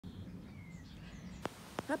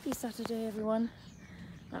Happy Saturday, everyone.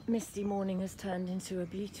 That misty morning has turned into a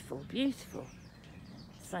beautiful, beautiful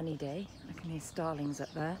sunny day. I can hear starlings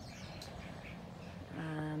up there.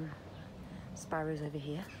 Sparrows over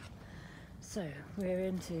here. So we're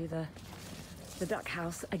into the duck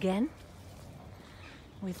house again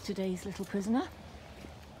with today's little prisoner.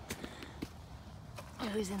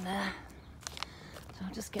 Who's in there? So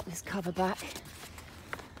I'll just get this cover back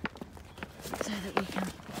so that we can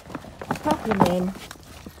pop him in.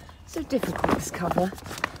 So difficult, this cover,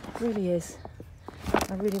 it really is.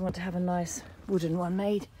 I really want to have a nice wooden one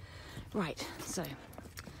made. Right, so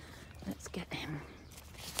let's get him,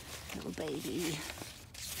 little baby.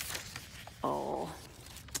 Oh,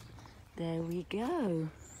 there we go.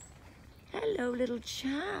 Hello, little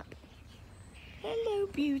chap. Hello,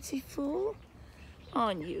 beautiful.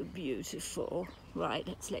 Aren't you beautiful? Right,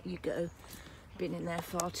 let's let you go. Been in there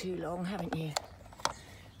far too long, haven't you?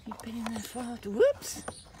 You've been in there far too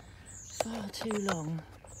long.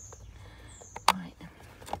 Right.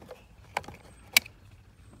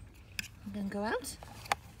 I'm going to go out.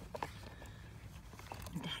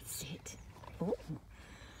 That's it. Oh,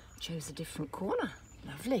 chose a different corner.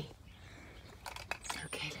 Lovely.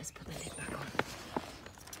 Okay, let's put the lid back on.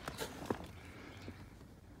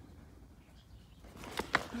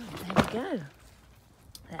 Oh, there we go.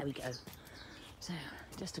 There we go. So,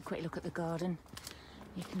 just a quick look at the garden.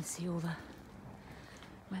 You can see all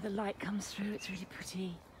where the light comes through. It's really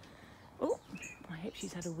pretty. Oh, I hope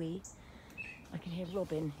she's had a wee. I can hear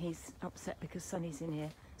Robin. He's upset because Sunny's in here.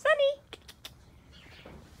 Sunny!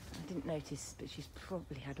 I didn't notice, but she's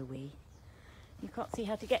probably had a wee. You can't see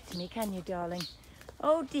how to get to me, can you, darling?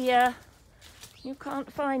 Oh dear. You can't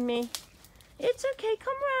find me. It's okay,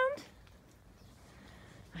 come round.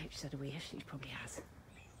 I hope she's had a wee. She probably has.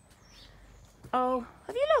 Oh,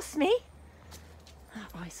 have you lost me? That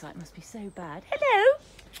eyesight must be so bad. Hello?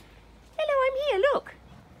 Hello, I'm here, look.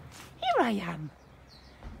 Here I am.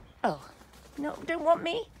 Oh, no, don't want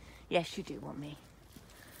me? Yes, you do want me.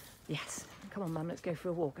 Yes. Come on, Mum, let's go for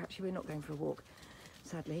a walk. Actually, we're not going for a walk,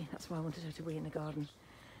 sadly. That's why I wanted her to wee in the garden.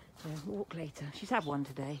 So, walk later. She's had one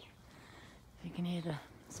today. You can hear the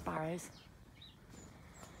sparrows.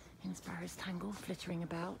 In sparrows tangle, flittering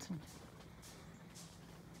about and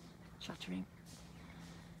chattering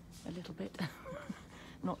a little bit.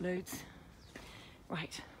 Not loads.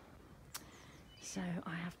 Right. So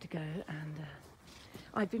I have to go and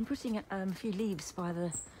I've been putting a few leaves by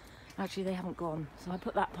the... Actually, they haven't gone. So I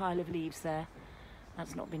put that pile of leaves there.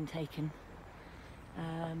 That's not been taken.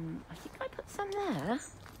 I think I put some there.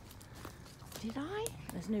 Did I?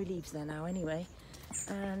 There's no leaves there now anyway.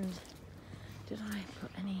 And did I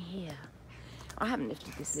put any here? I haven't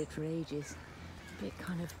lifted this lid for ages. A bit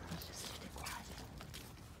kind of... Let's just lift it quiet.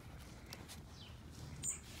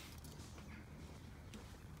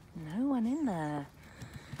 No one in there.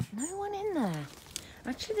 No one in there.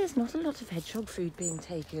 Actually, there's not a lot of hedgehog food being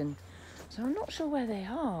taken, so I'm not sure where they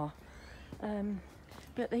are.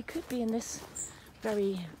 But they could be in this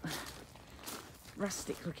very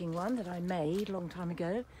rustic looking one that I made a long time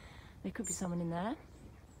ago. There could be someone in there.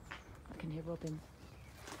 I can hear Robin.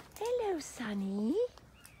 Hello, Sunny.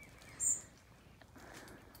 Is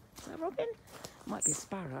that Robin? Might be a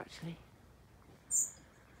sparrow, actually.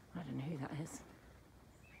 I don't know who that is.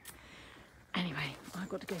 Anyway, I've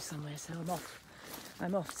got to go somewhere, so I'm off.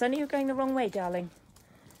 I'm off. Sunny, you're going the wrong way, darling.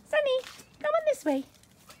 Sunny, come on this way.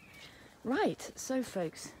 Right, so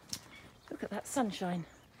folks, look at that sunshine.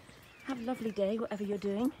 Have a lovely day, whatever you're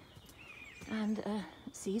doing. And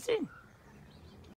see you soon.